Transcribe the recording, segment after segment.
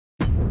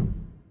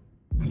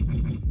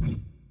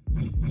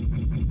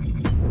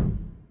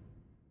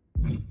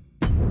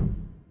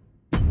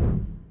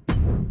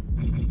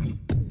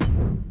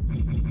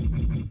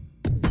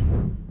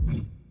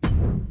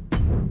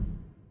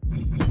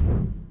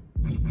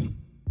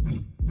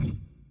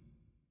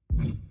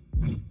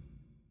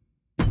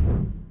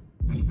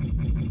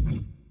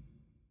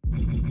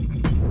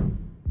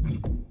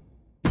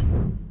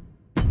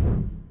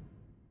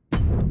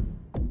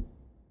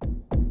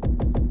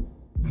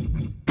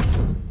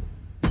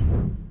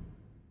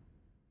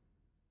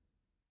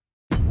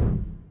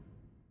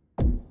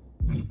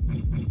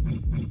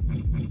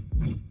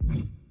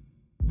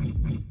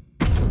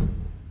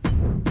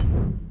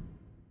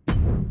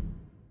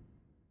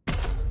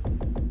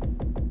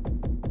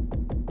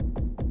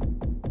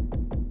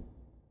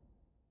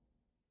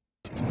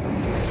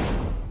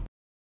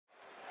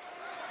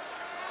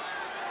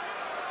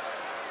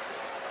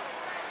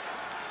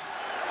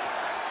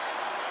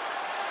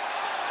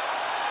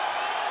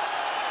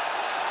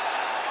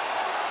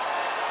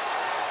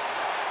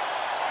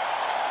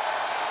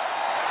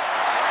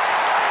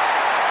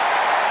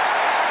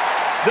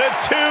The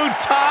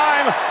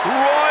two-time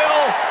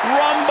Royal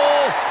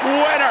Rumble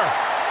winner.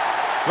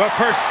 The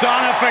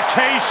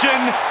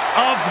personification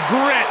of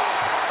grit.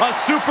 A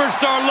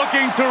superstar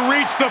looking to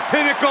reach the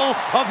pinnacle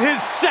of his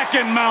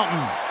second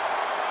mountain.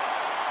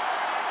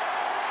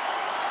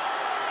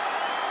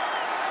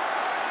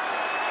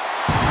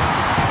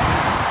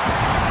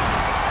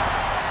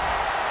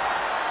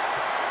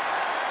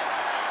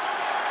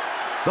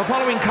 The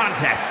following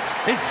contest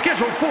is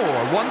scheduled for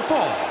one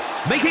fall.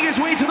 Making his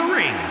way to the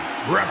ring,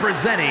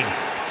 representing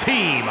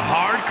Team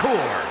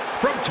Hardcore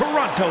from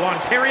Toronto,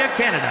 Ontario,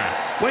 Canada,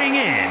 weighing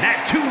in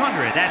at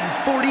 249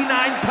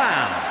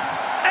 pounds,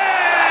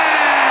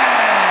 Edge!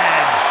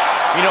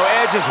 You know,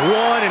 Edge has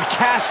won and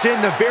cashed in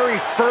the very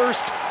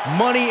first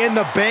Money in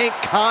the Bank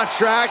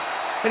contract,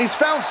 and he's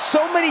found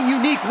so many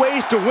unique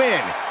ways to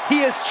win.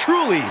 He is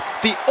truly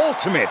the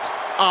ultimate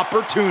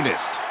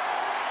opportunist.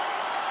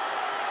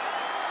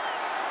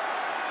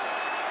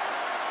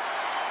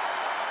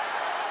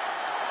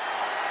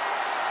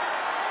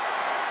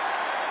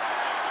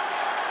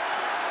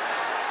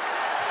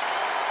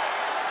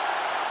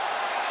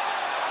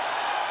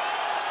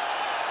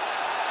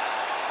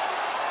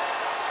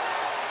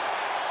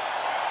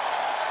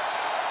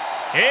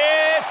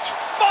 It's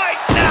fight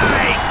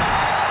night!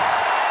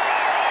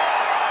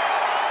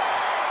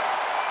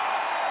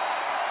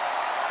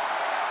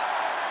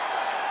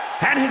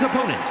 And his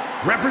opponent,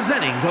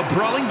 representing the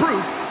Brawling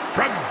Brutes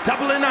from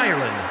Dublin,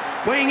 Ireland,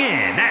 weighing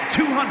in at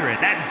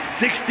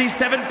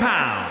 267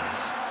 pounds,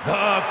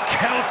 the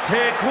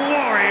Celtic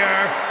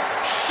Warrior,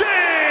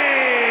 Sheamus!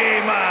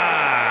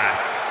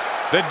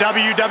 The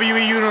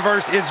WWE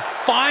Universe is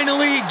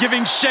finally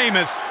giving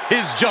Sheamus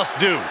his just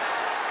due.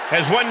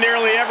 Has won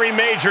nearly every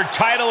major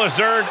title, has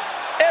earned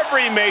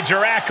every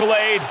major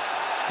accolade,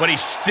 but he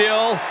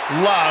still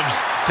loves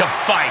to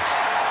fight.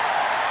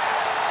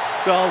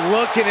 The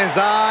look in his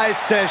eyes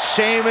says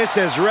Sheamus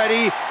is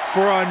ready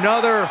for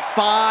another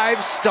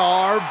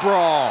 5-star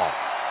brawl.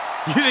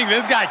 You think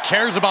this guy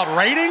cares about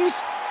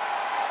ratings?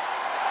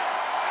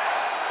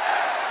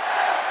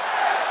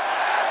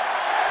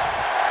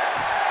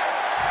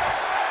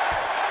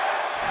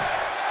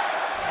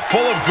 Full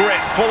of grit,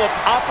 full of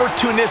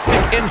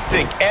opportunistic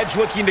instinct. Edge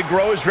looking to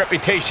grow his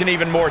reputation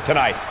even more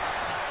tonight.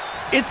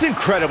 It's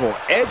incredible.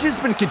 Edge has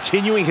been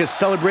continuing his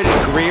celebrated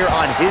career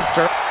on his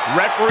turf.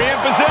 Referee in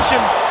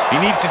position. He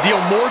needs to deal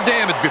more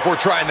damage before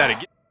trying that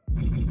again.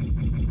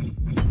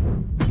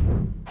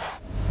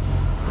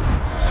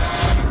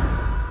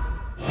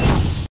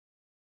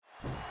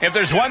 If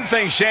there's one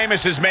thing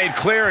Sheamus has made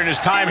clear in his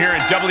time here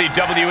in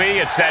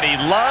WWE, it's that he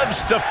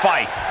loves to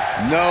fight.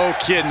 No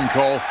kidding,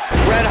 Cole.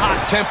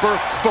 Red-hot temper,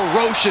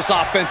 ferocious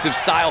offensive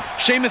style.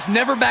 Sheamus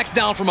never backs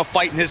down from a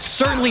fight and has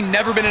certainly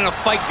never been in a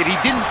fight that he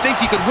didn't think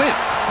he could win.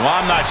 Well,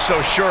 I'm not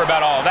so sure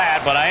about all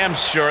that, but I am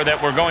sure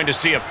that we're going to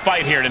see a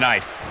fight here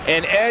tonight.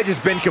 And Edge has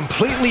been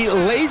completely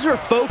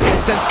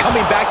laser-focused since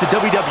coming back to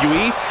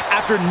WWE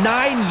after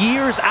 9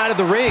 years out of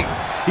the ring.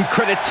 He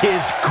credits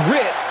his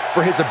grit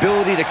for his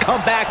ability to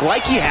come back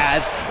like he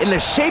has, in the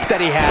shape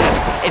that he has,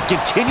 and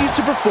continues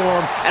to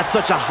perform at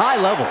such a high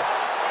level.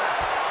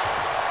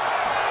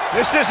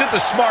 This isn't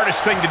the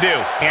smartest thing to do,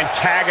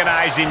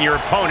 antagonizing your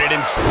opponent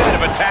instead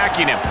of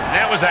attacking him.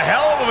 That was a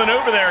hell of a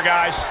maneuver there,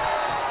 guys.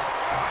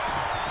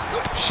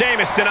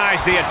 Sheamus denies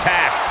the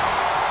attack.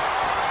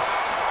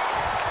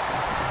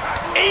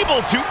 Able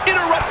to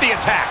interrupt the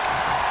attack.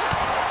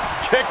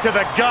 Kick to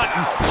the gut.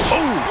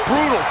 Ooh,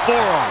 brutal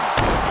forearm.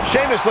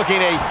 Sheamus looking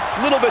a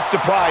little bit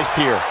surprised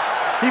here.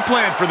 He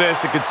planned for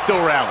this and could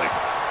still rally.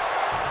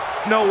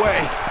 No way.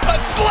 A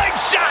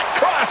slingshot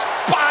cross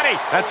body.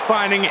 That's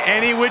finding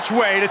any which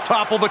way to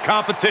topple the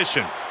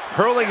competition.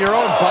 Hurling your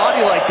own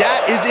body like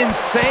that is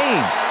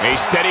insane. A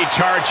steady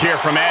charge here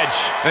from Edge.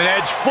 An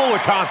Edge full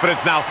of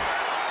confidence now.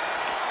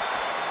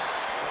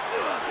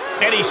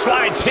 And he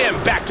slides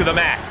him back to the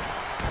mat.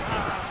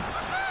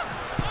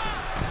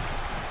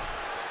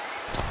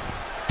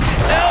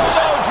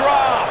 Elbow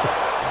drop.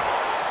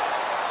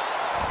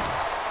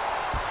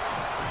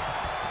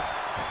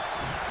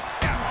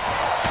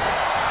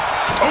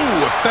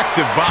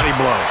 effective body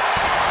blow.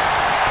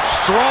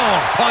 Strong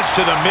punch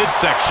to the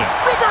midsection.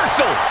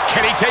 Reversal.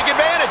 Can he take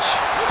advantage?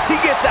 He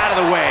gets out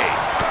of the way.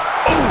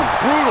 Ooh,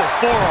 brutal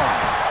forearm.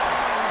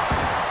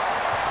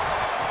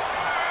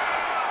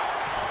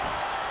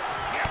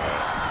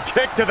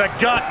 Kick to the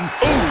gut.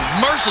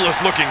 Ooh,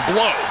 merciless looking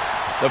blow.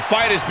 The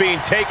fight is being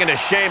taken to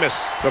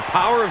Sheamus. The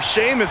power of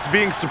Sheamus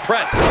being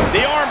suppressed.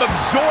 The arm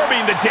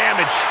absorbing the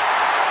damage.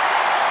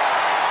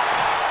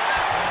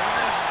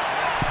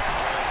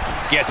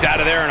 Gets out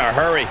of there in a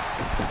hurry.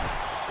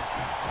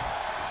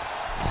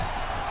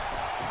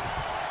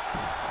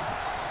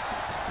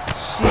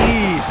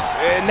 Jeez.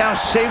 And now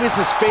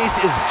Sheamus' face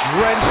is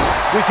drenched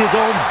with his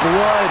own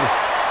blood.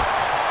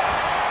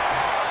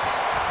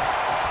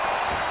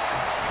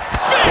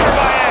 Spear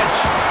by Edge.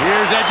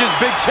 Here's Edge's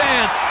big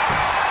chance.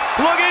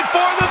 Looking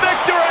for the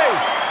victory.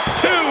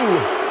 2.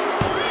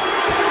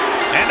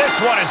 And this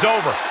one is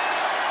over.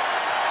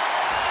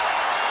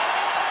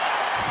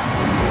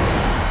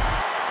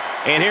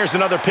 And here's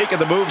another peek at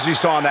the moves he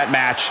saw in that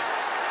match.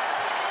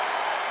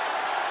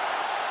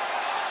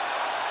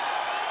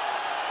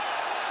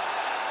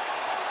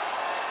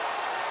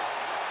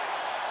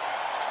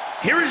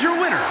 Here is your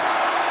winner,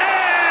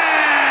 Edge!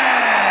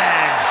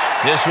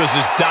 This was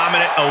as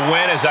dominant a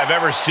win as I've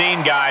ever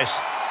seen, guys.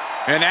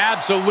 An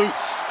absolute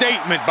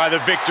statement by the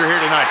victor here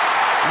tonight.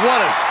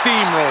 What a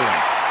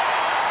steamrolling.